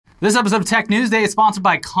This episode of TechNewsDay is sponsored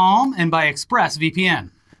by Calm and by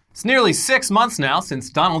ExpressVPN. It's nearly 6 months now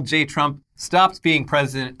since Donald J. Trump stopped being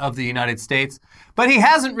president of the United States, but he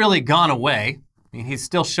hasn't really gone away. I mean, he's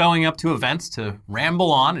still showing up to events to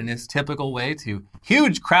ramble on in his typical way to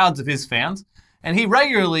huge crowds of his fans, and he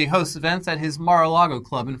regularly hosts events at his Mar-a-Lago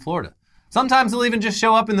club in Florida. Sometimes he'll even just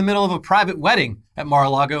show up in the middle of a private wedding at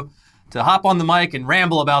Mar-a-Lago to hop on the mic and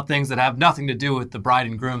ramble about things that have nothing to do with the bride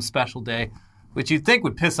and groom's special day, which you'd think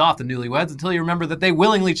would piss off the newlyweds until you remember that they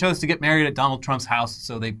willingly chose to get married at Donald Trump's house,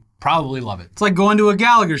 so they probably love it. It's like going to a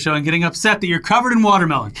Gallagher show and getting upset that you're covered in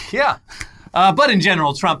watermelon. Yeah. But in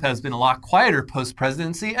general, Trump has been a lot quieter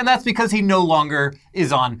post-presidency, and that's because he no longer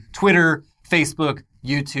is on Twitter, Facebook,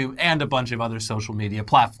 YouTube, and a bunch of other social media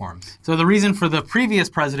platforms. So the reason for the previous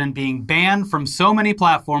president being banned from so many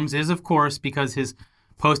platforms is, of course, because his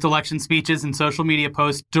post-election speeches and social media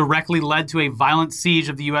posts directly led to a violent siege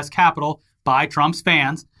of the U.S. Capitol by Trump's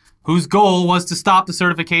fans, whose goal was to stop the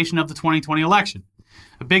certification of the 2020 election.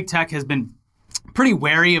 Big tech has been pretty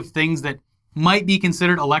wary of things that might be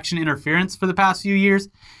considered election interference for the past few years.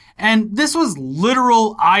 And this was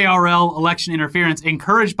literal IRL election interference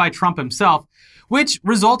encouraged by Trump himself, which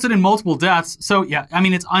resulted in multiple deaths. So, yeah, I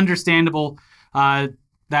mean, it's understandable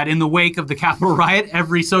that in the wake of the Capitol riot,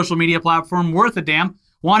 every social media platform worth a damn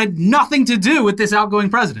wanted nothing to do with this outgoing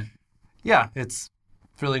president. Yeah, it's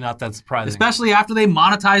really not that surprising. Especially after they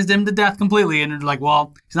monetized him to death completely and they're like,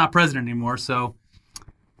 well, he's not president anymore, so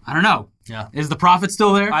I don't know. Yeah. Is the profit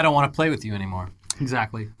still there? I don't want to play with you anymore.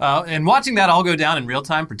 Exactly. And watching that all go down in real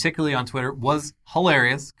time, particularly on Twitter, was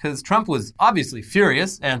hilarious because Trump was obviously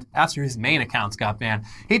furious, and after his main accounts got banned,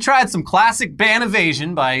 he tried some classic ban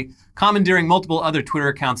evasion by commandeering multiple other Twitter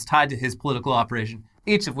accounts tied to his political operation,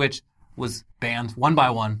 each of which was banned one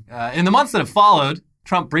by one. In the months that have followed,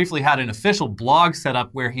 Trump briefly had an official blog set up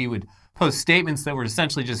where he would post statements that were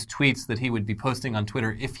essentially just tweets that he would be posting on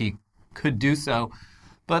Twitter if he could do so.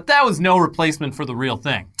 But that was no replacement for the real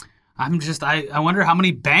thing. I wonder how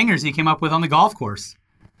many bangers he came up with on the golf course.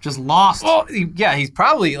 Just lost. Oh, yeah, he's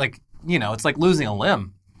probably it's like losing a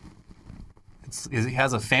limb. He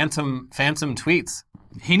has a phantom tweets.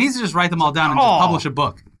 He needs to just write them all down and just publish a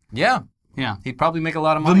book. Yeah. Yeah. He'd probably make a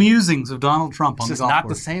lot of money. The musings of Donald Trump on the golf course. It's not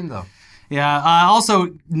the same, though. Yeah. Also,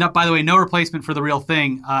 by the way, no replacement for the real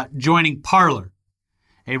thing, joining Parler,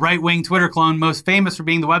 a right-wing Twitter clone most famous for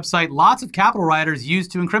being the website lots of Capitol rioters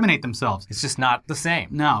used to incriminate themselves. It's just not the same.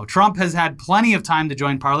 No. Trump has had plenty of time to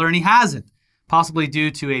join Parler, and he hasn't, possibly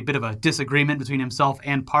due to a bit of a disagreement between himself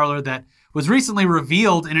and Parler that was recently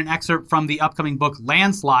revealed in an excerpt from the upcoming book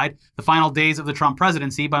Landslide, The Final Days of the Trump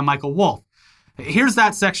Presidency by Michael Wolff. Here's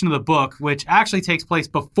that section of the book, which actually takes place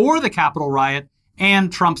before the Capitol riot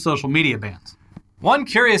and Trump's social media bans. One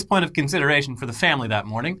curious point of consideration for the family that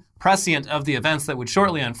morning, prescient of the events that would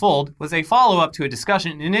shortly unfold, was a follow-up to a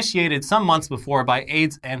discussion initiated some months before by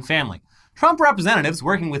aides and family. Trump representatives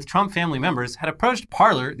working with Trump family members had approached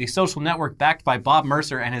Parler, the social network backed by Bob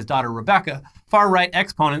Mercer and his daughter Rebecca, far-right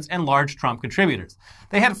exponents and large Trump contributors.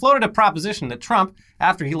 They had floated a proposition that Trump,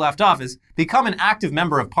 after he left office, become an active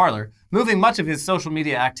member of Parler, moving much of his social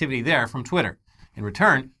media activity there from Twitter. In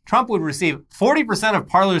return, Trump would receive 40% of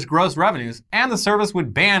Parler's gross revenues, and the service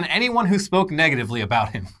would ban anyone who spoke negatively about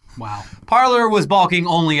him. Wow. Parler was balking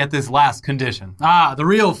only at this last condition. The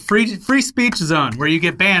real free speech zone where you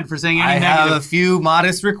get banned for saying any negative. I have a few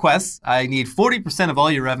modest requests. I need 40% of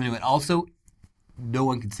all your revenue, and also, no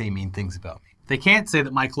one can say mean things about me. They can't say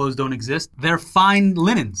that my clothes don't exist. They're fine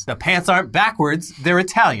linens. The pants aren't backwards. They're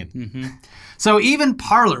Italian. Mm-hmm. So even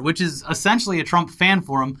Parler, which is essentially a Trump fan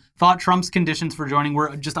forum, thought Trump's conditions for joining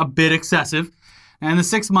were just a bit excessive. And in the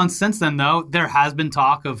 6 months since then, though, there has been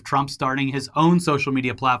talk of Trump starting his own social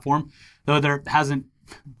media platform, though there hasn't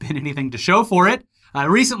been anything to show for it.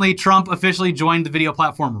 Recently, Trump officially joined the video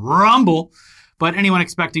platform Rumble, but anyone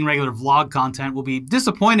expecting regular vlog content will be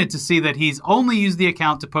disappointed to see that he's only used the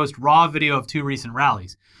account to post raw video of 2 recent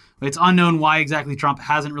rallies. It's unknown why exactly Trump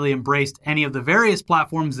hasn't really embraced any of the various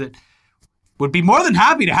platforms that would be more than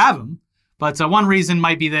happy to have him. But one reason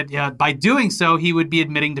might be that by doing so, he would be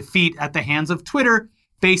admitting defeat at the hands of Twitter,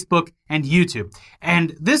 Facebook, and YouTube.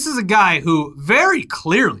 And this is a guy who very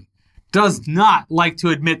clearly does not like to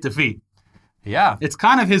admit defeat. Yeah. It's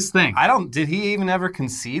kind of his thing. Did he even ever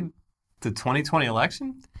concede the 2020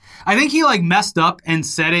 election? I think he messed up and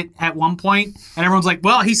said it at one point, and everyone's like,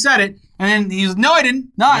 well, he said it. And then he was, no, I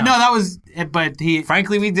didn't. No, that was it. But he...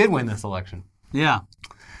 Frankly, we did win this election. Yeah.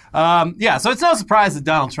 So it's no surprise that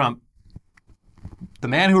Donald Trump, the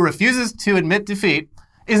man who refuses to admit defeat,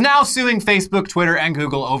 is now suing Facebook, Twitter, and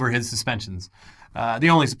Google over his suspensions. The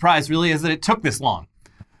only surprise, really, is that it took this long.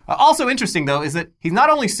 Also interesting, though, is that he's not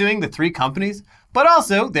only suing the three companies, but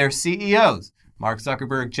also their CEOs, Mark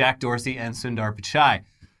Zuckerberg, Jack Dorsey, and Sundar Pichai.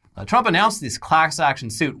 Trump announced this class action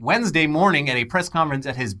suit Wednesday morning at a press conference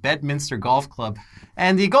at his Bedminster Golf Club.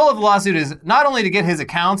 And the goal of the lawsuit is not only to get his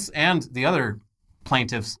accounts and the other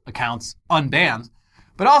plaintiffs' accounts unbanned,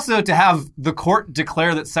 but also to have the court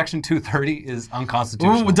declare that Section 230 is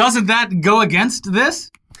unconstitutional. Well, doesn't that go against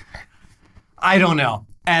this? I don't know.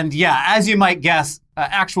 And yeah, as you might guess,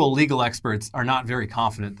 actual legal experts are not very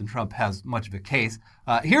confident that Trump has much of a case.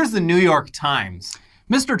 Here's the New York Times.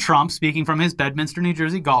 Mr. Trump, speaking from his Bedminster, New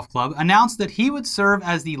Jersey golf club, announced that he would serve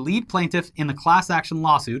as the lead plaintiff in the class action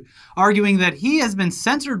lawsuit, arguing that he has been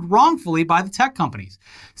censored wrongfully by the tech companies.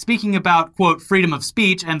 Speaking about, quote, freedom of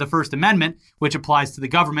speech and the First Amendment, which applies to the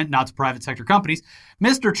government, not to private sector companies,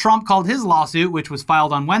 Mr. Trump called his lawsuit, which was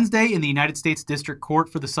filed on Wednesday in the United States District Court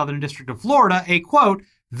for the Southern District of Florida, a, quote,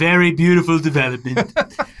 very beautiful development.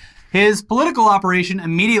 His political operation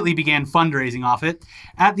immediately began fundraising off it.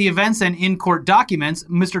 At the events and in-court documents,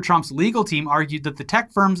 Mr. Trump's legal team argued that the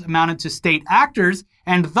tech firms amounted to state actors,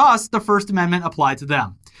 and thus the First Amendment applied to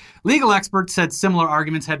them. Legal experts said similar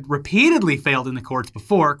arguments had repeatedly failed in the courts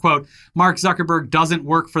before. Quote, Mark Zuckerberg doesn't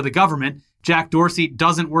work for the government. Jack Dorsey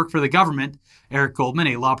doesn't work for the government. Eric Goldman,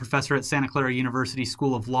 a law professor at Santa Clara University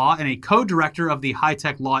School of Law and a co-director of the High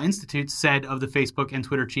Tech Law Institute, said of the Facebook and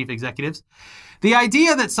Twitter chief executives, the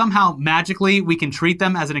idea that somehow magically we can treat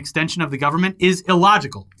them as an extension of the government is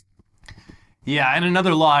illogical. Yeah, and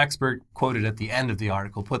another law expert quoted at the end of the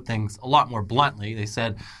article put things a lot more bluntly. They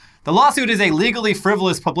said, the lawsuit is a legally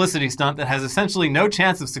frivolous publicity stunt that has essentially no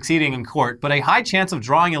chance of succeeding in court, but a high chance of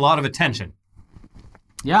drawing a lot of attention.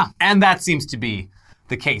 Yeah. And that seems to be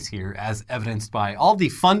the case here, as evidenced by all the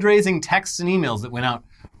fundraising texts and emails that went out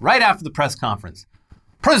right after the press conference.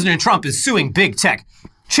 President Trump is suing big tech.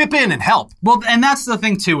 Chip in and help. Well, and that's the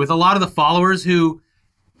thing, too, with a lot of the followers who,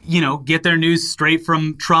 you know, get their news straight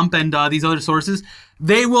from Trump and these other sources,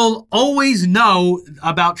 they will always know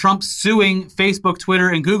about Trump suing Facebook, Twitter,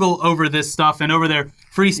 and Google over this stuff and over their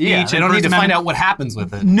free speech. Yeah, they don't need to find out what happens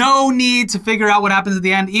with it. No need to figure out what happens at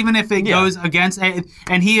the end, even if it goes against,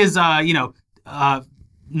 and he is,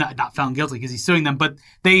 not found guilty because he's suing them, but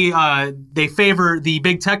they favor the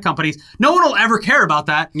big tech companies. No one will ever care about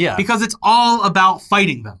that because it's all about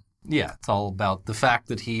fighting them. Yeah, it's all about the fact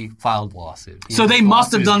that he filed the lawsuit. So they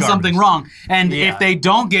must have done something wrong. And if they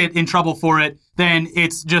don't get in trouble for it, then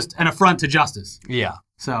it's just an affront to justice. Yeah.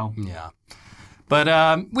 So. Yeah.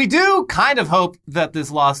 But we do kind of hope that this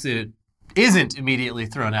lawsuit isn't immediately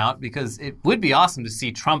thrown out, because it would be awesome to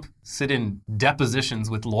see Trump sit in depositions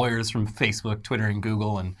with lawyers from Facebook, Twitter, and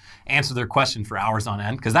Google and answer their question for hours on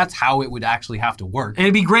end, because that's how it would actually have to work.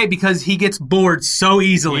 It'd be great because he gets bored so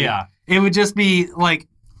easily. Yeah. It would just be like,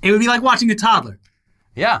 watching a toddler.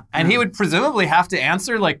 Yeah. And he would presumably have to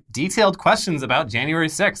answer like detailed questions about January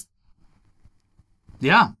 6th.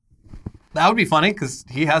 Yeah. That would be funny because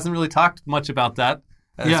he hasn't really talked much about that,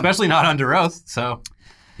 especially not under oath. So,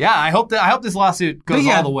 yeah, I hope this lawsuit goes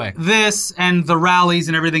all the way. This and the rallies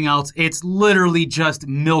and everything else, it's literally just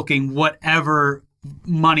milking whatever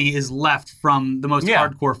money is left from the most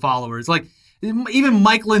hardcore followers. Like, even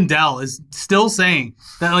Mike Lindell is still saying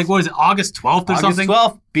that, like, what is it, August 12th or something?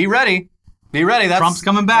 August 12th, be ready. Be ready. Trump's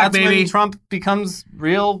coming back, baby. That's when Trump becomes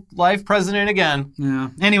real life president again. Yeah.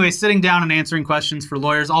 Anyway, sitting down and answering questions for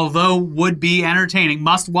lawyers, although would be entertaining,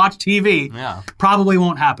 must-watch TV, probably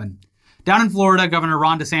won't happen. Down in Florida, Governor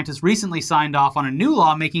Ron DeSantis recently signed off on a new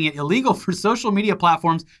law making it illegal for social media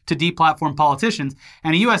platforms to deplatform politicians,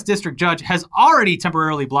 and a U.S. district judge has already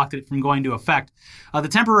temporarily blocked it from going into effect. The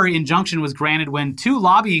temporary injunction was granted when two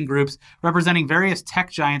lobbying groups representing various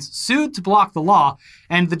tech giants sued to block the law,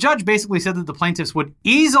 and the judge basically said that the plaintiffs would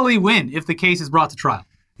easily win if the case is brought to trial.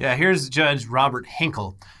 Yeah, here's Judge Robert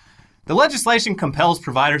Hinkle. The legislation compels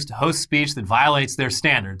providers to host speech that violates their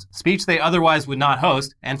standards, speech they otherwise would not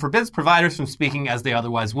host, and forbids providers from speaking as they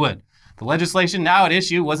otherwise would. The legislation now at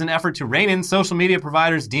issue was an effort to rein in social media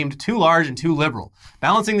providers deemed too large and too liberal.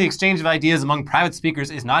 Balancing the exchange of ideas among private speakers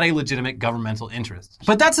is not a legitimate governmental interest.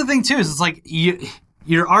 But that's the thing, too, is it's like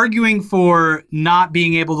you're arguing for not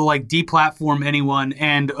being able to, like, deplatform anyone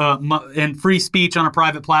and free speech on a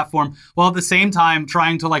private platform, while at the same time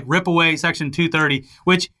trying to, like, rip away Section 230,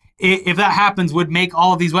 which, if that happens, would make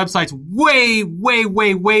all of these websites way, way,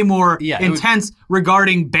 way, way more intense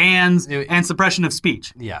regarding bans and suppression of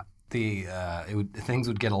speech. Yeah, things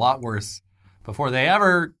would get a lot worse before they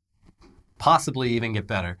ever possibly even get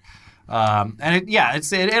better.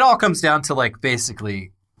 It all comes down to, like,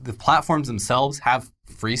 basically the platforms themselves have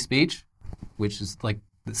free speech, which is like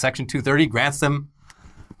Section 230 grants them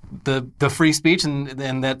the free speech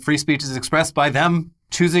and that free speech is expressed by them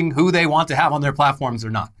choosing who they want to have on their platforms or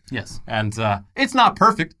not. Yes. And it's not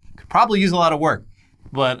perfect. Could probably use a lot of work.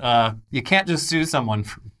 But you can't just sue someone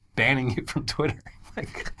for banning you from Twitter.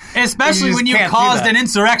 Especially when you caused an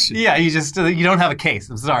insurrection. Yeah, you don't have a case.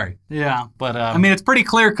 I'm sorry. Yeah. But I mean, it's pretty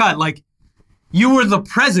clear cut. Like, you were the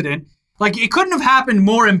president. Like, it couldn't have happened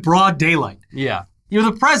more in broad daylight. Yeah. You're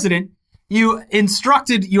the president. You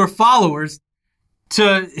instructed your followers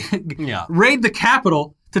to raid the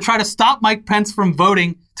Capitol to try to stop Mike Pence from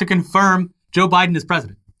voting to confirm Joe Biden as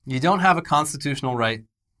president. You don't have a constitutional right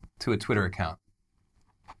to a Twitter account.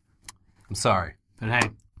 I'm sorry. But hey,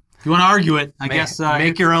 if you want to argue it, I guess...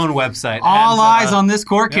 make your own website. All eyes on this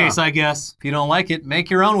court case, I guess. If you don't like it, make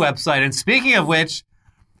your own website. And speaking of which,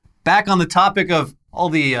 back on the topic of all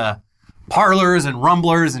the parlors and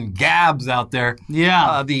rumblers and gabs out there,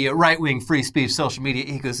 the right-wing free speech social media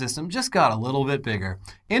ecosystem just got a little bit bigger.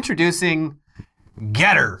 Introducing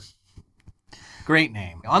Getter. Great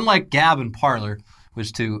name. Unlike Gab and Parler,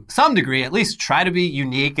 which to some degree at least try to be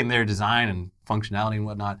unique in their design and functionality and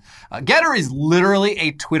whatnot, Getter is literally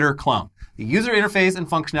a Twitter clone. The user interface and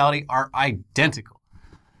functionality are identical.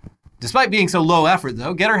 Despite being so low effort,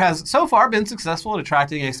 though, Getter has so far been successful at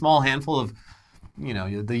attracting a small handful of,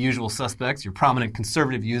 the usual suspects, your prominent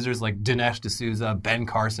conservative users like Dinesh D'Souza, Ben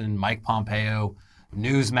Carson, Mike Pompeo,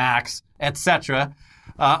 Newsmax, etc.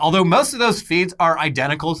 Although most of those feeds are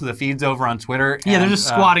identical to the feeds over on Twitter. Yeah, they're just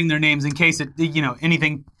squatting their names in case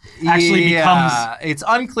anything actually becomes... It's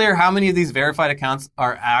unclear how many of these verified accounts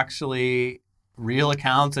are actually real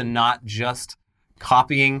accounts and not just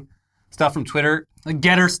copying stuff from Twitter.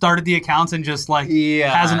 Getter started the accounts and just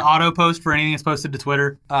has an auto post for anything that's posted to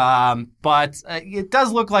Twitter. But it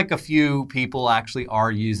does look like a few people actually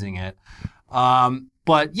are using it.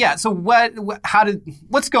 But yeah, so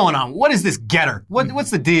what's going on? What is this Getter?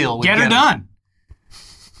 What's the deal with Getter done.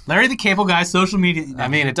 Larry the Cable Guy, social media. I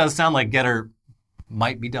mean, it does sound like Getter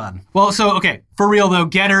might be done. Well, so, okay, for real though,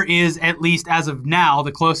 Getter is, at least as of now,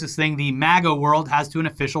 the closest thing the MAGA world has to an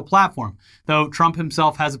official platform, though Trump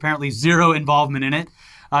himself has apparently zero involvement in it.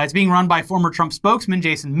 It's being run by former Trump spokesman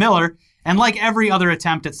Jason Miller, and like every other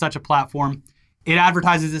attempt at such a platform, it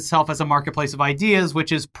advertises itself as a marketplace of ideas,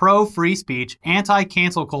 which is pro-free speech,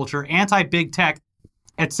 anti-cancel culture, anti-big tech,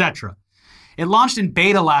 etc. It launched in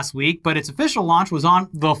beta last week, but its official launch was on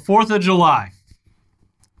the 4th of July.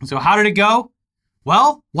 So how did it go?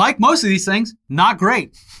 Well, like most of these things, not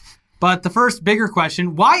great. But the first bigger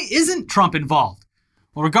question, why isn't Trump involved?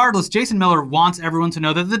 Well, regardless, Jason Miller wants everyone to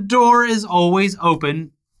know that the door is always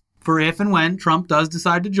open for if and when Trump does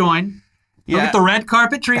decide to join. Look at the red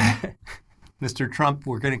carpet treatment. Mr. Trump,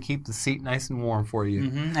 we're going to keep the seat nice and warm for you.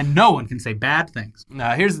 Mm-hmm. And no one can say bad things.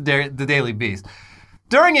 Now, here's the Daily Beast.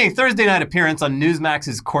 During a Thursday night appearance on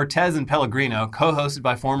Newsmax's Cortez and Pellegrino, co-hosted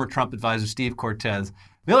by former Trump advisor Steve Cortez,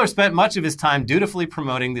 Miller spent much of his time dutifully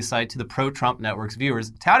promoting the site to the pro-Trump network's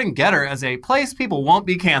viewers, touting Getter as a place people won't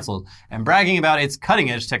be canceled and bragging about its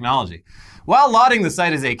cutting-edge technology. While lauding the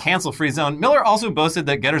site as a cancel-free zone, Miller also boasted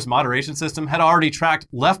that Getter's moderation system had already tracked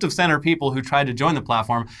left-of-center people who tried to join the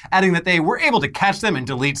platform, adding that they were able to catch them and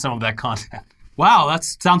delete some of that content. Wow, that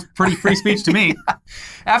sounds pretty free speech to me.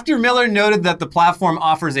 After Miller noted that the platform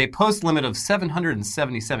offers a post limit of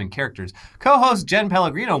 777 characters, co-host Jen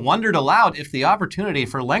Pellegrino wondered aloud if the opportunity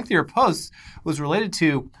for lengthier posts was related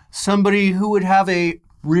to somebody who would have a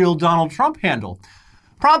real Donald Trump handle,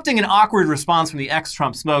 prompting an awkward response from the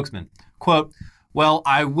ex-Trump spokesman. Quote, "Well,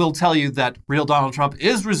 I will tell you that real Donald Trump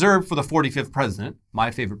is reserved for the 45th president,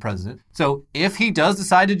 my favorite president. So if he does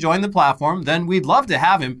decide to join the platform, then we'd love to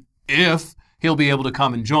have him if he'll be able to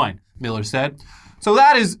come and join," Miller said. "So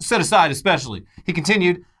that is set aside especially." He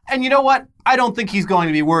continued, "And you know what? I don't think he's going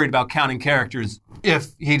to be worried about counting characters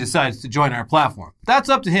if he decides to join our platform. That's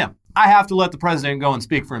up to him. I have to let the president go and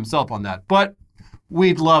speak for himself on that. But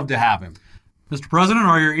we'd love to have him." Mr. President,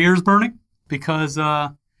 are your ears burning? Because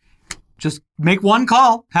just make one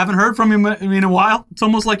call. Haven't heard from him in a while. It's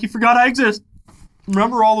almost like he forgot I exist.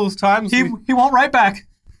 Remember all those times? He won't write back.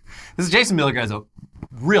 This is Jason Miller, guy's a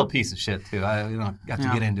real piece of shit, too. I don't have to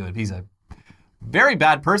get into it. He's a very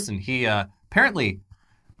bad person. He apparently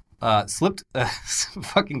slipped some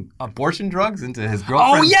fucking abortion drugs into his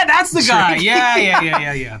girlfriend's Oh, yeah, that's the guy. drink.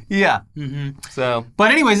 Yeah. Yeah. Mm-hmm. So,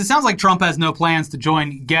 but anyways, it sounds like Trump has no plans to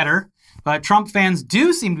join Getter. Trump fans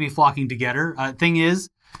do seem to be flocking to Getter. Thing is,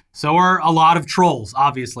 so are a lot of trolls,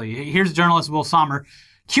 obviously. Here's journalist Will Sommer.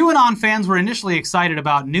 QAnon fans were initially excited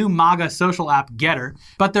about new MAGA social app Getter,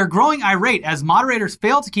 but they're growing irate as moderators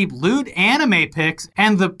fail to keep lewd anime pics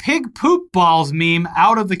and the pig poop balls meme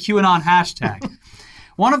out of the QAnon hashtag.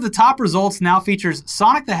 One of the top results now features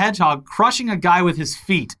Sonic the Hedgehog crushing a guy with his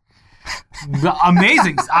feet.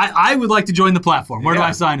 Amazing. I would like to join the platform. Where do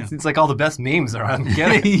I sign up? It's like all the best memes are on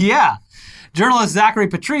Getter. Yeah. Journalist Zachary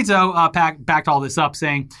Patrizio backed all this up,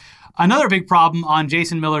 saying, another big problem on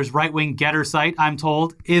Jason Miller's right-wing Getter site, I'm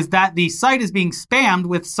told, is that the site is being spammed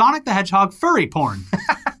with Sonic the Hedgehog furry porn.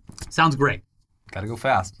 Sounds great. Gotta go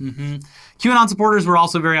fast. Mm-hmm. QAnon supporters were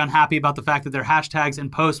also very unhappy about the fact that their hashtags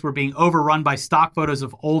and posts were being overrun by stock photos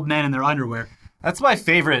of old men in their underwear. That's my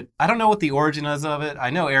favorite. I don't know what the origin is of it. I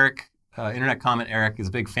know Eric, internet comment Eric, is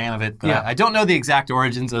a big fan of it, but I don't know the exact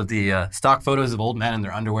origins of the stock photos of old men in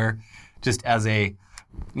their underwear. Just as a,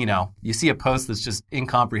 you see a post that's just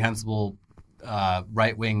incomprehensible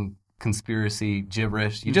right-wing conspiracy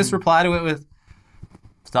gibberish. You just reply to it with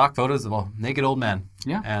stock photos of naked old men.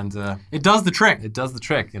 Yeah. And it does the trick. It does the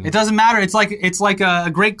trick. And it doesn't matter. It's like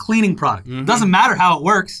a great cleaning product. Mm-hmm. It doesn't matter how it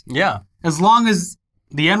works. Yeah. As long as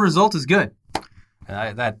the end result is good.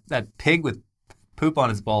 That pig with poop on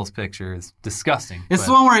his balls picture is disgusting. It's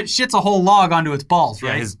the one where it shits a whole log onto its balls,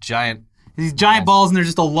 right? Yeah, These giant balls, and there's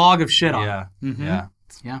just a log of shit on it. Mm-hmm. Yeah.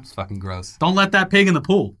 It's fucking gross. Don't let that pig in the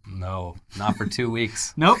pool. No, not for 2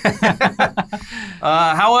 weeks. Nope.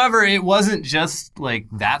 However, it wasn't just like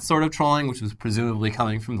that sort of trolling, which was presumably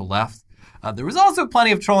coming from the left. There was also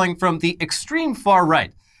plenty of trolling from the extreme far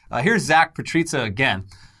right. Here's Zach Patrizia again.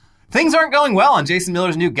 Things aren't going well on Jason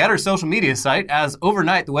Miller's new Getter social media site, as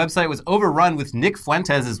overnight the website was overrun with Nick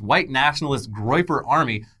Fuentes' white nationalist Groyper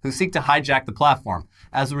army who seek to hijack the platform.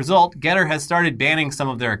 As a result, Getter has started banning some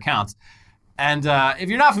of their accounts. And if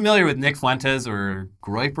you're not familiar with Nick Fuentes or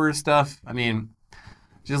Groyper stuff, I mean,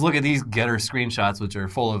 just look at these Getter screenshots, which are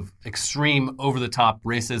full of extreme, over-the-top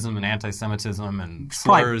racism and anti-Semitism and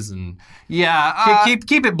slurs and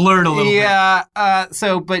keep it blurred a little bit. Yeah.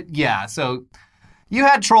 So you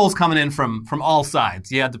had trolls coming in from all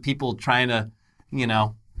sides. You had the people trying to,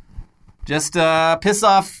 just piss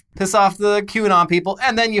off the QAnon people,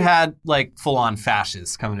 and then you had like full-on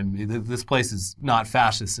fascists coming in. This place is not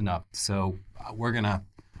fascist enough, so we're gonna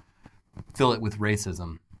fill it with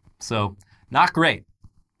racism. So not great.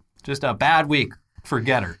 Just a bad week for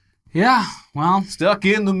Getter. Yeah, well, stuck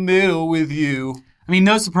in the middle with you. I mean,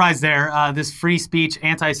 no surprise there. This free speech,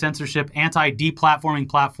 anti-censorship, anti-deplatforming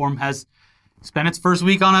platform has spent its first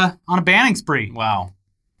week on a banning spree. Wow.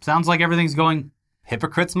 Sounds like everything's going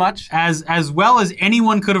hypocrites much? As well as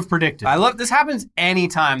anyone could have predicted. I love this happens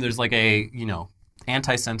anytime there's like a,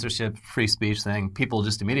 anti-censorship, free speech thing. People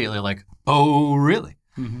just immediately are like, oh, really?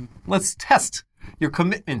 Mm-hmm. Let's test your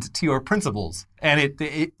commitment to your principles. And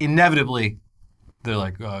it inevitably, they're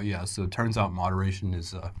like, oh, yeah, so it turns out moderation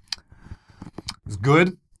is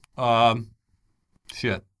good.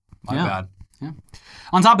 Shit. My bad. Yeah.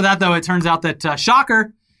 On top of that, though, it turns out that,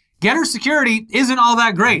 shocker, Getter security isn't all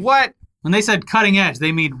that great. What? When they said cutting edge,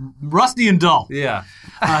 they mean rusty and dull. Yeah.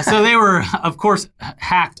 So they were, of course,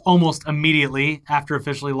 hacked almost immediately after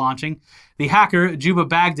officially launching. The hacker, Juba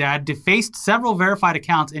Baghdad, defaced several verified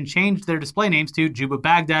accounts and changed their display names to Juba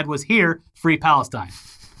Baghdad was here, Free Palestine.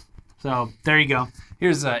 So there you go.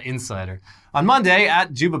 Here's Insider. On Monday,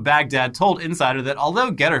 @Juba Baghdad told Insider that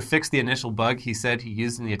although Getter fixed the initial bug he said he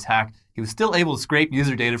used in the attack, he was still able to scrape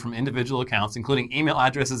user data from individual accounts, including email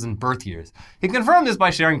addresses and birth years. He confirmed this by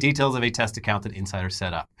sharing details of a test account that Insider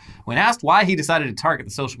set up. When asked why he decided to target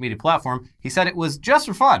the social media platform, he said it was just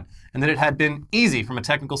for fun, and that it had been easy from a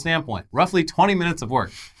technical standpoint. Roughly 20 minutes of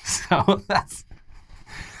work. So that's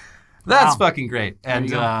wow. Fucking great. And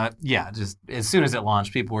just as soon as it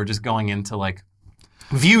launched, people were just going into like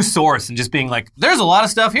view source and just being like, there's a lot of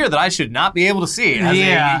stuff here that I should not be able to see as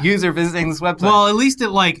a user visiting this website. Well, at least it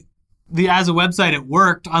as a website, it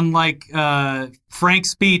worked, unlike Frank's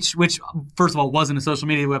speech, which, first of all, wasn't a social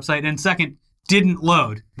media website, and second, didn't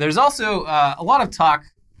load. There's also a lot of talk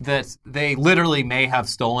that they literally may have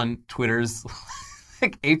stolen Twitter's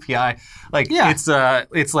API. It's an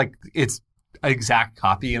exact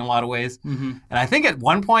copy in a lot of ways. Mm-hmm. And I think at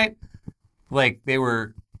one point, they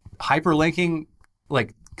were hyperlinking,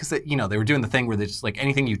 because they were doing the thing where they just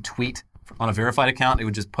anything you tweet on a verified account, it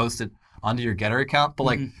would just post it onto your Getter account,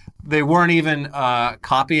 but they weren't even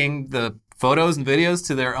copying the photos and videos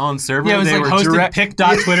to their own server. Yeah, it was they were hosted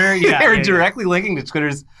pic.twitter. Yeah, they were directly linking to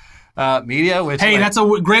Twitter's media. Which that's a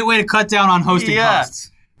great way to cut down on hosting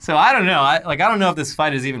costs. So I don't know. I don't know if this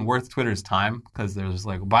fight is even worth Twitter's time, because there's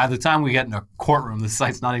by the time we get in a courtroom, the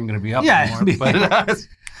site's not even going to be up anymore. But,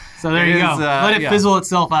 so there you go. Let it fizzle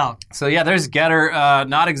itself out. So there's Getter.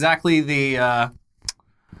 Not exactly the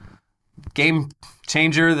game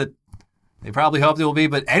changer that they probably hoped it will be,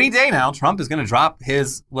 but any day now, Trump is going to drop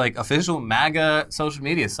his official MAGA social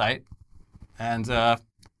media site, and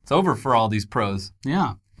It's over for all these pros.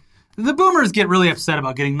 Yeah. The boomers get really upset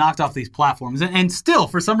about getting knocked off these platforms, and still,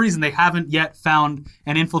 for some reason, they haven't yet found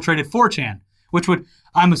and infiltrated 4chan, which would,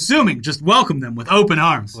 I'm assuming, just welcome them with open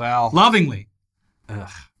arms. Well. Lovingly.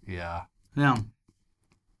 Yeah. Yeah.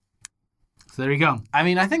 So there you go. I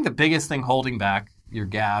mean, I think the biggest thing holding back your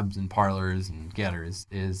Gabs and Parlors and Getters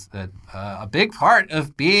is that a big part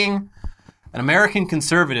of being an American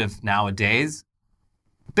conservative nowadays,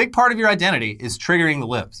 a big part of your identity is triggering the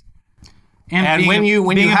libs. And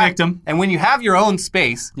being a victim. And when you have your own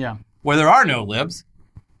space where there are no libs,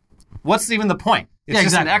 what's even the point? It's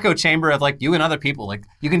just an echo chamber of like you and other people. Like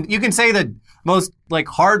you can say the most like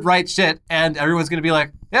hard right shit and everyone's going to be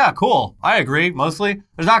like, yeah, cool. I agree, mostly.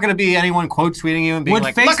 There's not going to be anyone quote tweeting you and being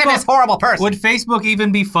like, look at this horrible person. Would Facebook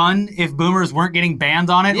even be fun if boomers weren't getting banned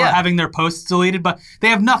on it or having their posts deleted? But they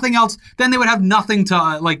have nothing else. Then they would have nothing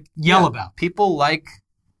to yell about. People like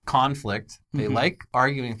conflict. They like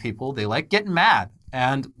arguing with people. They like getting mad.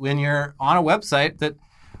 And when you're on a website that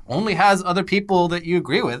only has other people that you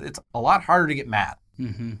agree with, it's a lot harder to get mad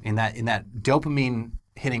in that dopamine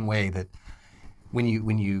hitting way that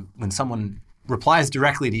when someone replies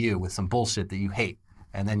directly to you with some bullshit that you hate,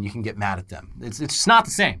 and then you can get mad at them. It's just not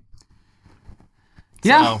the same.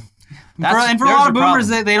 Yeah. So, and for a lot of boomers,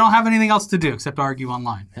 they don't have anything else to do except argue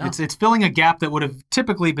online. Yeah. It's filling a gap that would have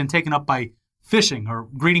typically been taken up by fishing or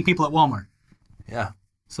greeting people at Walmart. Yeah.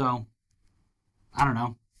 So, I don't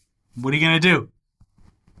know. What are you going to do?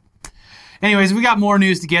 Anyways, we got more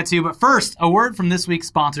news to get to, but first, a word from this week's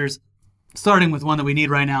sponsors, starting with one that we need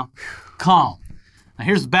right now, Calm. Now,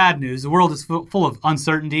 here's bad news. The world is full of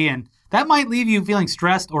uncertainty, and that might leave you feeling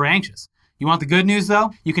stressed or anxious. You want the good news,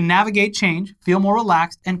 though? You can navigate change, feel more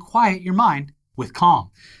relaxed, and quiet your mind with Calm.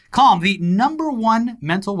 Calm, the #1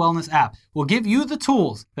 mental wellness app, will give you the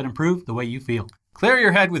tools that improve the way you feel. Clear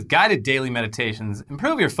your head with guided daily meditations,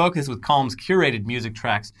 improve your focus with Calm's curated music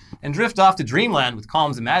tracks, and drift off to dreamland with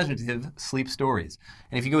Calm's imaginative sleep stories.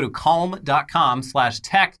 And if you go to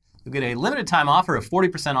calm.com/tech, you'll get a limited time offer of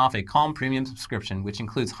 40% off a Calm premium subscription, which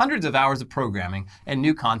includes hundreds of hours of programming and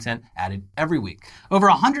new content added every week. Over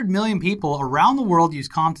 100 million people around the world use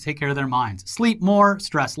Calm to take care of their minds. Sleep more,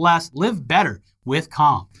 stress less, live better with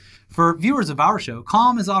Calm. For viewers of our show,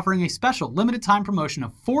 Calm is offering a special limited time promotion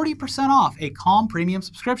of 40% off a Calm premium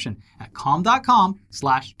subscription at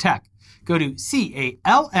calm.com/tech. Go to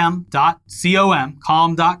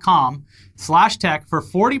calm.com/tech for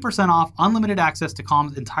 40% off unlimited access to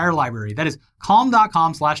Calm's entire library. That is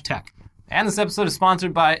calm.com/tech. And this episode is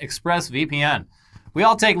sponsored by ExpressVPN. We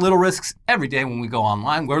all take little risks every day when we go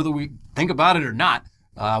online, whether we think about it or not.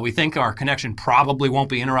 We think our connection probably won't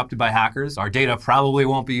be interrupted by hackers. Our data probably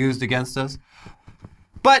won't be used against us.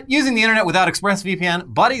 But using the internet without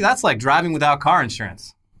ExpressVPN, buddy, that's like driving without car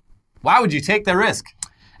insurance. Why would you take that risk?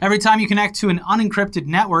 Every time you connect to an unencrypted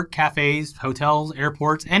network, cafes, hotels,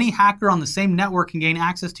 airports, any hacker on the same network can gain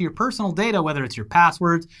access to your personal data, whether it's your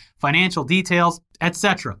passwords, financial details,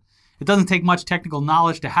 etc. It doesn't take much technical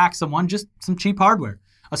knowledge to hack someone, just some cheap hardware.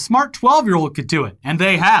 A smart 12-year-old could do it, and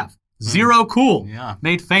they have. Zero cool. Yeah.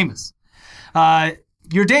 Made famous.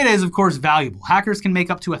 Your data is, of course, valuable. Hackers can make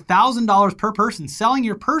up to $1,000 per person selling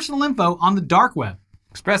your personal info on the dark web.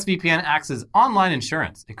 ExpressVPN acts as online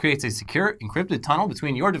insurance. It creates a secure, encrypted tunnel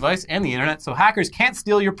between your device and the internet so hackers can't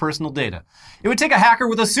steal your personal data. It would take a hacker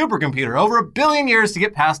with a supercomputer over 1 billion years to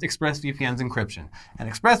get past ExpressVPN's encryption.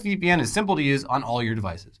 And ExpressVPN is simple to use on all your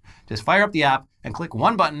devices. Just fire up the app and click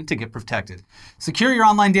one button to get protected. Secure your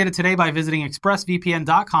online data today by visiting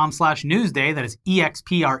expressvpn.com/newsday. That is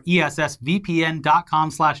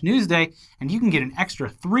expressvpn.com/newsday. And you can get an extra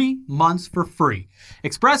 3 months for free.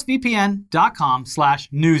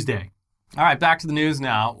 expressvpn.com/newsday. All right, back to the news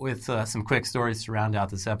now with some quick stories to round out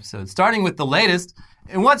this episode. Starting with the latest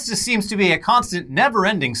in what just seems to be a constant,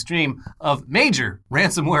 never-ending stream of major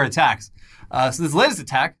ransomware attacks. So this latest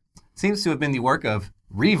attack seems to have been the work of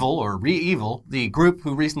ReEvil, the group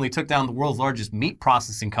who recently took down the world's largest meat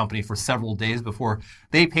processing company for several days before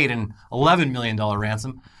they paid an $11 million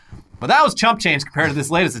ransom. But that was chump change compared to this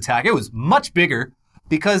latest attack. It was much bigger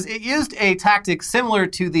because it used a tactic similar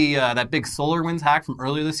to the that big SolarWinds hack from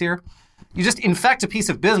earlier this year. You just infect a piece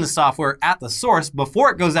of business software at the source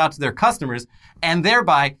before it goes out to their customers and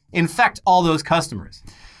thereby infect all those customers.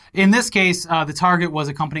 In this case, the target was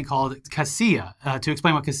a company called Casilla. To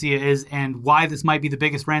explain what Casilla is and why this might be the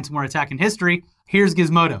biggest ransomware attack in history, Here's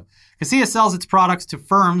Gizmodo. Kaseya sells its products to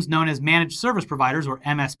firms known as managed service providers, or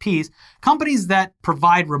MSPs, companies that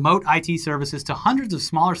provide remote IT services to hundreds of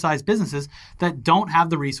smaller-sized businesses that don't have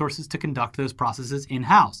the resources to conduct those processes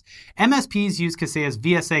in-house. MSPs use Kaseya's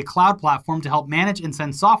VSA cloud platform to help manage and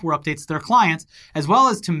send software updates to their clients, as well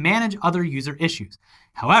as to manage other user issues.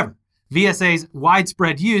 However, VSA's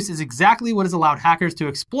widespread use is exactly what has allowed hackers to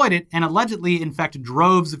exploit it and allegedly infect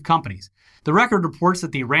droves of companies. The record reports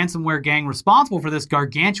that the ransomware gang responsible for this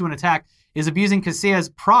gargantuan attack is abusing Kaseya's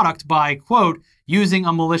product by, quote, using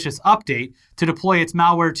a malicious update to deploy its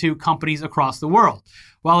malware to companies across the world.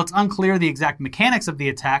 While it's unclear the exact mechanics of the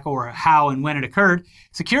attack or how and when it occurred,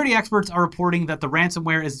 security experts are reporting that the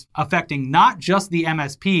ransomware is affecting not just the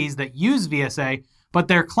MSPs that use VSA, but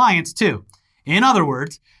their clients too. In other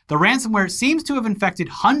words, the ransomware seems to have infected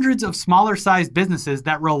hundreds of smaller-sized businesses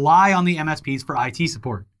that rely on the MSPs for IT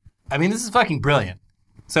support. I mean, this is fucking brilliant.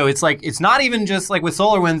 So it's like, it's not even just like with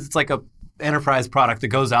SolarWinds, it's like a enterprise product that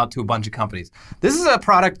goes out to a bunch of companies. This is a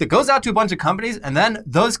product that goes out to a bunch of companies, and then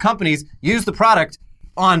those companies use the product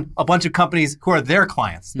on a bunch of companies who are their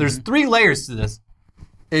clients. Mm-hmm. There's 3 layers to this.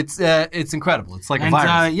 It's incredible. It's like a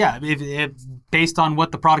virus. If based on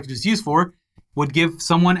what the product is used for, would give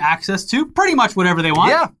someone access to pretty much whatever they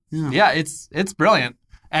want. Yeah, it's brilliant.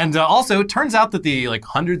 And also, it turns out that the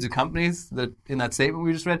hundreds of companies that in that statement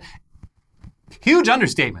we just read, huge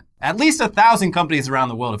understatement. At least 1,000 companies around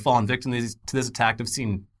the world have fallen victim to this attack. I've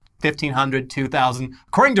seen 1,500, 2,000.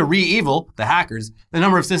 According to ReEvil, the hackers, the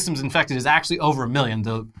number of systems infected is actually over 1 million,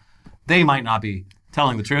 though they might not be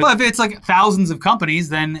telling the truth. Well, if it's like thousands of companies,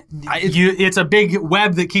 then it's a big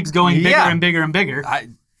web that keeps going bigger and bigger and bigger.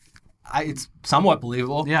 It's somewhat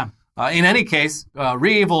believable. Yeah. In any case,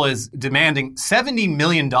 ReEvil is demanding $70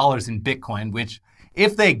 million in Bitcoin, which,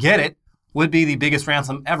 if they get it, would be the biggest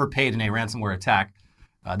ransom ever paid in a ransomware attack.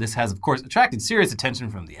 This has, of course, attracted serious attention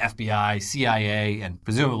from the FBI, CIA, and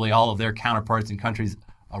presumably all of their counterparts in countries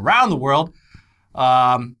around the world.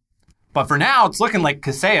 But for now, it's looking like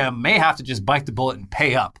Kaseya may have to just bite the bullet and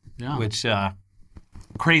pay up, which...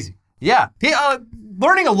 crazy. Yeah.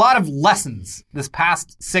 Learning a lot of lessons this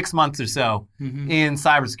past 6 months or so in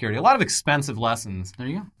cybersecurity. A lot of expensive lessons. There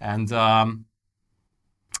you go. And I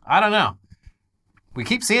don't know. We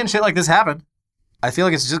keep seeing shit like this happen. I feel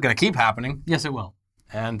like it's just going to keep happening. Yes, it will.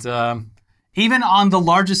 And even on the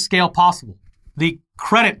largest scale possible, the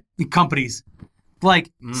credit companies,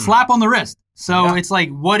 slap on the wrist. So it's like,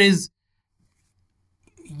 what's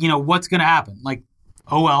going to happen? Like,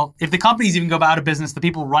 oh, well, if the companies even go out of business, the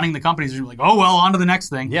people running the companies are like, oh, well, on to the next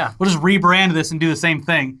thing. Yeah. We'll just rebrand this and do the same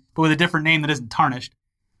thing, but with a different name that isn't tarnished.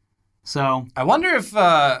 So I wonder if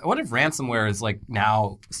ransomware is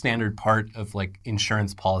now standard part of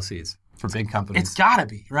insurance policies for big companies. It's gotta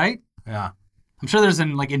be, right? Yeah. I'm sure there's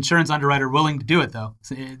an insurance underwriter willing to do it though,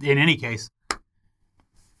 in any case.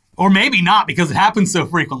 Or maybe not because it happens so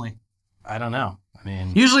frequently. I don't know. I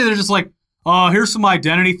mean, usually they're just like, oh, here's some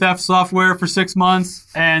identity theft software for 6 months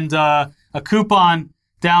and a coupon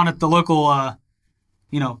down at the local,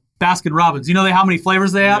 Baskin Robbins. You know how many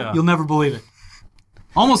flavors they have? Yeah. You'll never believe it.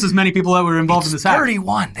 Almost as many people that were involved in this hack.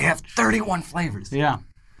 31. They have 31 flavors. Yeah.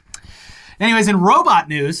 Anyways, in robot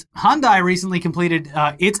news, Hyundai recently completed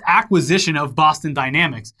its acquisition of Boston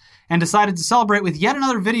Dynamics and decided to celebrate with yet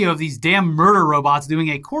another video of these damn murder robots doing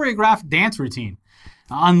a choreographed dance routine.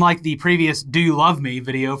 Unlike the previous Do You Love Me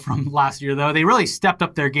video from last year, though, they really stepped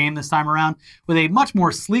up their game this time around with a much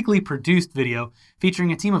more sleekly produced video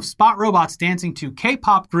featuring a team of spot robots dancing to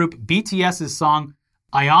K-pop group BTS's song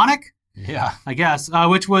Ionic? Yeah. I guess,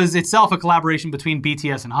 which was itself a collaboration between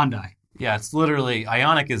BTS and Hyundai. Yeah, it's literally,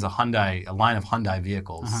 Ionic is a line of Hyundai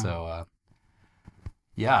vehicles. So,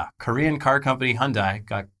 Korean car company Hyundai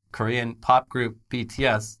got Korean pop group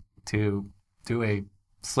BTS to do a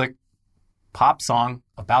slick pop song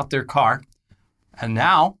about their car. And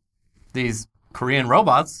now these Korean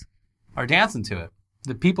robots are dancing to it.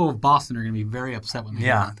 The people of Boston are going to be very upset when they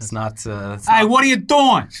hear that. It's not... hey, what are you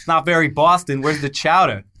doing? It's not very Boston. Where's the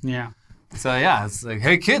chowder? Yeah. So, it's like,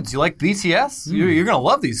 hey, kids, you like BTS? You're going to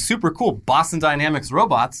love these super cool Boston Dynamics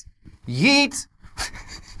robots. Yeet.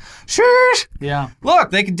 Shush. Yeah.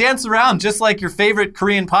 Look, they can dance around just like your favorite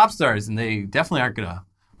Korean pop stars, and they definitely aren't going to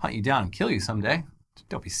hunt you down and kill you someday.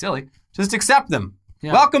 Don't be silly. Just accept them.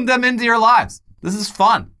 Yeah. Welcome them into your lives. This is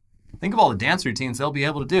fun. Think of all the dance routines they'll be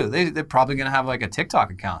able to do. They're probably going to have a TikTok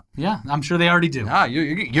account. Yeah, I'm sure they already do.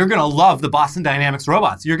 You're going to love the Boston Dynamics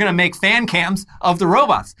robots. You're going to make fan cams of the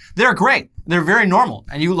robots. They're great. They're very normal,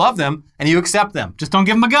 and you love them, and you accept them. Just don't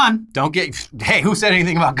give them a gun. Hey, who said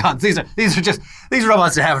anything about guns? These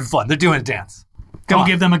robots are having fun. They're doing a dance. Don't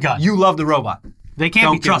give them a gun. You love the robot. They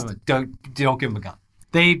can't be trusted. don't give them a gun.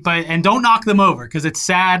 And don't knock them over because it's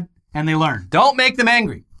sad and they learn. Don't make them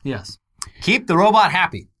angry. Yes. Keep the robot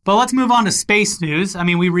happy. But let's move on to space news. I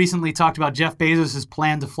mean, we recently talked about Jeff Bezos'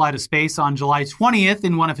 plan to fly to space on July 20th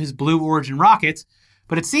in one of his Blue Origin rockets.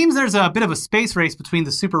 But it seems there's a bit of a space race between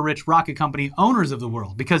the super rich rocket company owners of the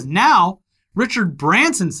world, because now Richard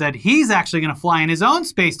Branson said he's actually going to fly in his own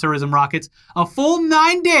space tourism rockets a full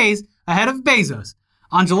 9 days ahead of Bezos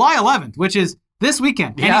on July 11th, which is this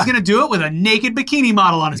weekend. And he's going to do it with a naked bikini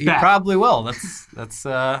model on his back. He probably will. That's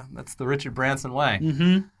the Richard Branson way.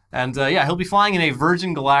 Mm-hmm. And he'll be flying in a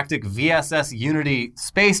Virgin Galactic VSS Unity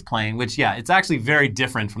space plane, which, it's actually very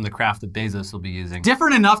different from the craft that Bezos will be using.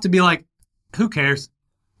 Different enough to be like, who cares?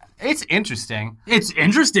 It's interesting. It's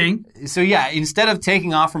interesting. So, instead of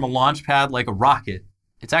taking off from a launch pad like a rocket,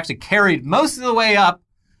 it's actually carried most of the way up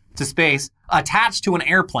to space, attached to an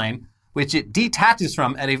airplane, which it detaches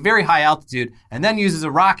from at a very high altitude, and then uses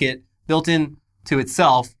a rocket built in to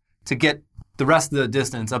itself to get the rest of the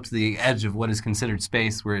distance up to the edge of what is considered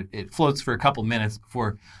space, where it floats for a couple minutes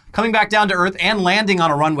before coming back down to Earth and landing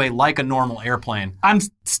on a runway like a normal airplane.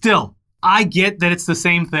 I get that it's the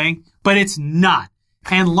same thing, but it's not.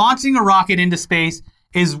 And launching a rocket into space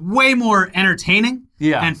is way more entertaining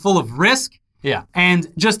and full of risk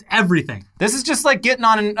and just everything. This is just like getting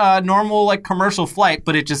on a normal commercial flight,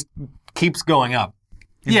 but it just keeps going up.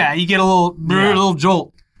 Yeah, you get a little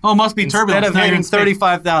jolt. Oh, it must be turbulence. Instead of hitting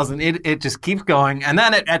 35,000, it just keeps going. And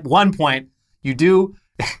then at one point,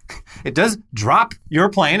 it does drop your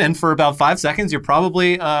plane, and for about 5 seconds, you're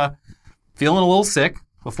probably feeling a little sick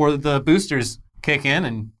before the boosters kick in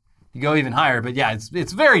and you go even higher. But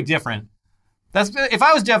it's very different. If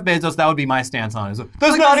I was Jeff Bezos, that would be my stance on it.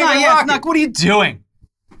 That's not even a rocket. What are you doing?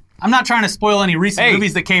 I'm not trying to spoil any recent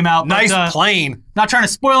movies that came out. Nice plane. Not trying to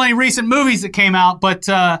spoil any recent movies that came out, but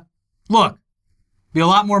look, be a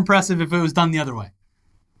lot more impressive if it was done the other way.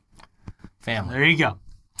 Family. There you go.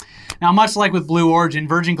 Now, much like with Blue Origin,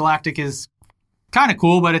 Virgin Galactic is kind of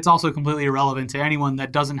cool, but it's also completely irrelevant to anyone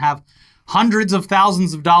that doesn't have hundreds of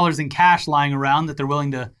thousands of dollars in cash lying around that they're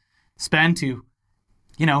willing to spend to,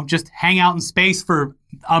 just hang out in space for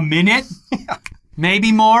a minute,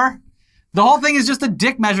 maybe more. The whole thing is just a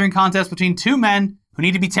dick measuring contest between two men who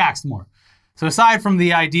need to be taxed more. So aside from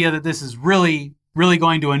the idea that this is really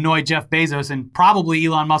going to annoy Jeff Bezos and probably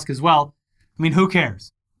Elon Musk as well, I mean, who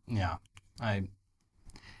cares? Yeah.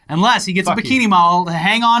 Unless he gets a bikini model to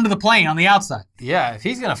hang on to the plane on the outside. Yeah, if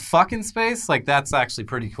he's going to fuck in space, that's actually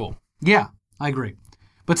pretty cool. Yeah, I agree.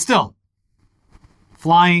 But still,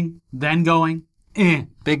 flying, then going,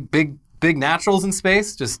 Big naturals in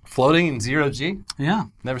space, just floating in 0G. Yeah.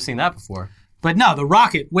 Never seen that before. But no, the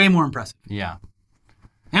rocket, way more impressive. Yeah.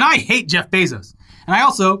 And I hate Jeff Bezos. And I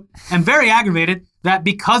also am very aggravated that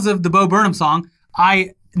because of the Bo Burnham song,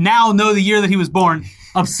 I now know the year that he was born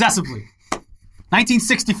obsessively.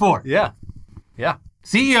 1964. Yeah.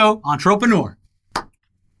 CEO, entrepreneur.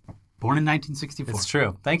 Born in 1964. It's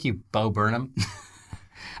true. Thank you, Bo Burnham.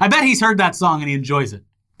 I bet he's heard that song and he enjoys it.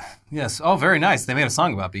 Yes. Oh, very nice. They made a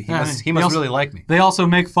song about me. He must really like me. They also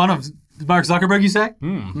make fun of Mark Zuckerberg, you say?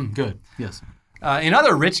 Good. Yes. In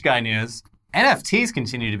other rich guy news, NFTs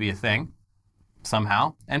continue to be a thing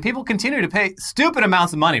somehow, and people continue to pay stupid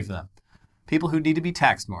amounts of money for them. People who need to be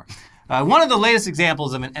taxed more. One of the latest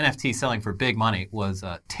examples of an NFT selling for big money was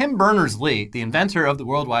Tim Berners-Lee, the inventor of the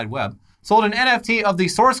World Wide Web, sold an NFT of the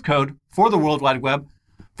source code for the World Wide Web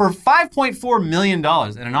for $5.4 million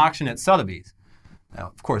at an auction at Sotheby's. Now,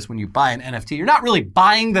 of course, when you buy an NFT, you're not really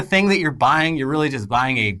buying the thing that you're buying. You're really just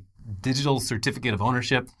buying a digital certificate of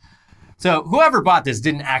ownership. So whoever bought this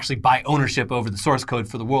didn't actually buy ownership over the source code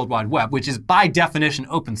for the World Wide Web, which is by definition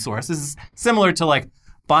open source. This is similar to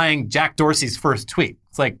buying Jack Dorsey's first tweet.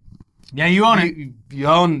 It's like, yeah, you own it. You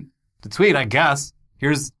own the tweet, I guess.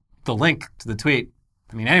 Here's the link to the tweet.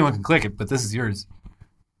 I mean, anyone can click it, but this is yours.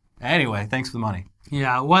 Anyway, thanks for the money.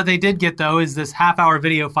 Yeah, what they did get, though, is this half-hour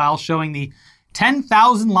video file showing the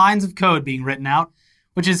 10,000 lines of code being written out,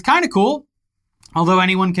 which is kind of cool, although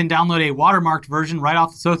anyone can download a watermarked version right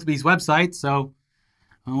off the Sotheby's website, so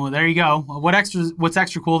there you go. What's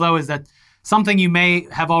extra cool, though, is that something you may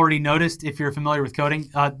have already noticed if you're familiar with coding,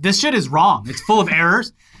 this shit is wrong. It's full of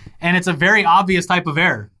errors, and it's a very obvious type of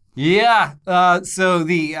error. Yeah, so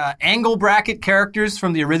the angle bracket characters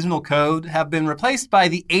from the original code have been replaced by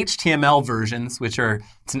the HTML versions, it's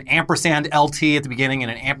an ampersand LT at the beginning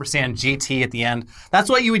and an ampersand GT at the end. That's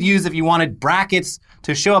what you would use if you wanted brackets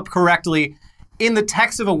to show up correctly in the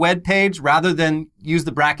text of a web page rather than use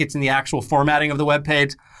the brackets in the actual formatting of the web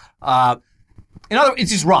page.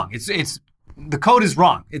 It's just wrong. It's the code is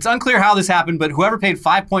wrong. It's unclear how this happened, but whoever paid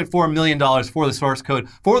 $5.4 million for the source code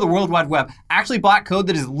for the World Wide Web actually bought code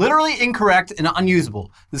that is literally incorrect and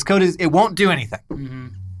unusable. This code it won't do anything. Mm-hmm.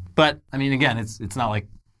 But I mean, again, it's not like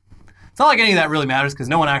any of that really matters because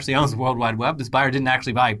no one actually owns the World Wide Web. This buyer didn't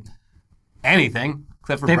actually buy anything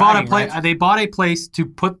except for bragging rights. They bought a place to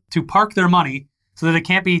park their money so that it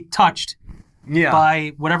can't be touched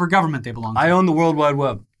by whatever government they belong to. I own the World Wide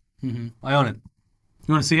Web. Mm-hmm. I own it.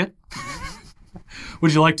 You want to see it?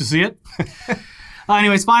 Would you like to see it?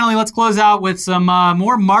 Anyways, finally, let's close out with some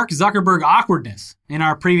more Mark Zuckerberg awkwardness. In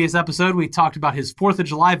our previous episode, we talked about his 4th of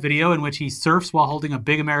July video in which he surfs while holding a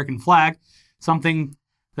big American flag, something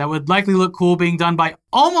that would likely look cool being done by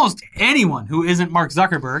almost anyone who isn't Mark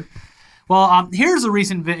Zuckerberg. Well, here's a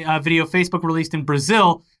recent video Facebook released in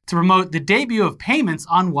Brazil to promote the debut of payments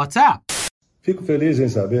on WhatsApp. Fico feliz em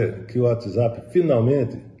saber que o WhatsApp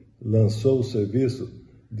finalmente lançou o serviço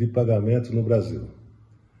de pagamento no Brasil.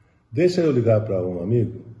 Deixa eu ligar para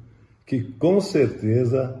amigo que com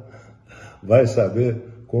certeza vai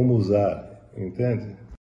saber como usar, entende?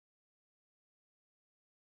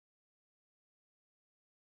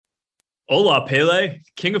 Hola, Pele,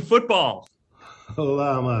 king of football.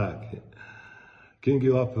 Olá, Mark. King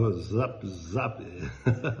of Zap.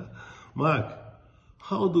 Mark,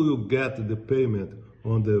 how do you get the payment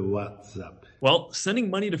on the WhatsApp? Well, sending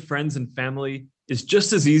money to friends and family is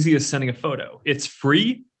just as easy as sending a photo. It's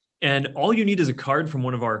free, and all you need is a card from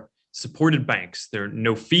one of our supported banks. There are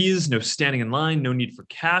no fees, no standing in line, no need for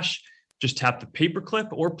cash. Just tap the paperclip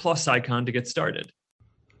or plus icon to get started.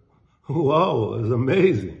 Wow, it's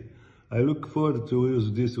amazing. I look forward to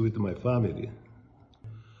use this with my family.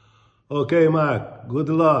 Okay, Mark, good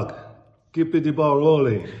luck. Keep the ball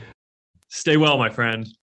rolling. Stay well, my friend.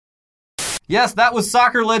 Yes, that was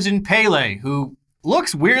soccer legend Pele, who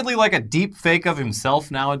looks weirdly like a deep fake of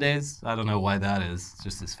himself nowadays. I don't know why that is. It's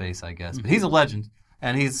just his face, I guess. But he's a legend.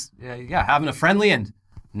 And he's having a friendly and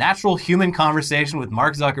natural human conversation with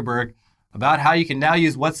Mark Zuckerberg about how you can now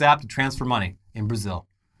use WhatsApp to transfer money in Brazil.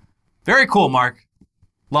 Very cool, Mark.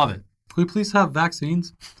 Love it. Can we please have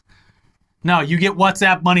vaccines? No, you get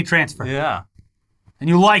WhatsApp money transfer. Yeah. And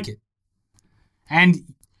you like it. And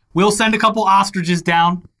we'll send a couple ostriches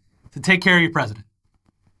down to take care of your president.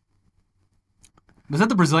 Was that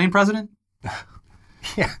the Brazilian president?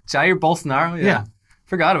 Yeah, Jair Bolsonaro. Yeah.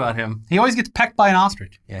 Forgot about him. He always gets pecked by an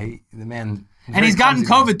ostrich. Yeah, the man. And he's gotten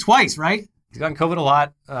COVID twice, right? He's gotten COVID a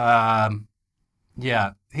lot.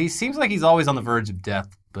 Yeah, he seems like he's always on the verge of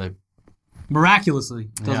death, but miraculously,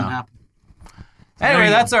 it doesn't happen. So anyway,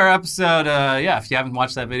 that's our episode. If you haven't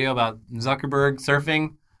watched that video about Zuckerberg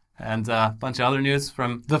surfing and a bunch of other news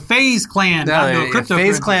from the FaZe Clan,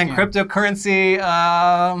 FaZe Clan cryptocurrency,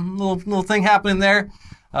 little thing happening there.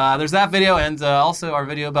 There's that video and also our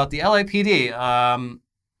video about the LAPD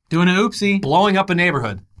doing an oopsie, blowing up a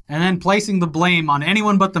neighborhood, and then placing the blame on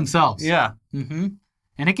anyone but themselves. Yeah. Mm-hmm.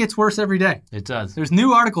 And it gets worse every day. It does. There's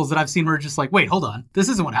new articles that I've seen where it's just like, wait, hold on, this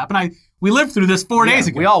isn't what happened. We lived through this 4 days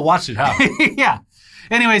ago. We all watched it happen. Yeah.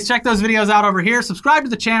 Anyways, check those videos out over here. Subscribe to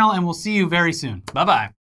the channel, and we'll see you very soon. Bye-bye.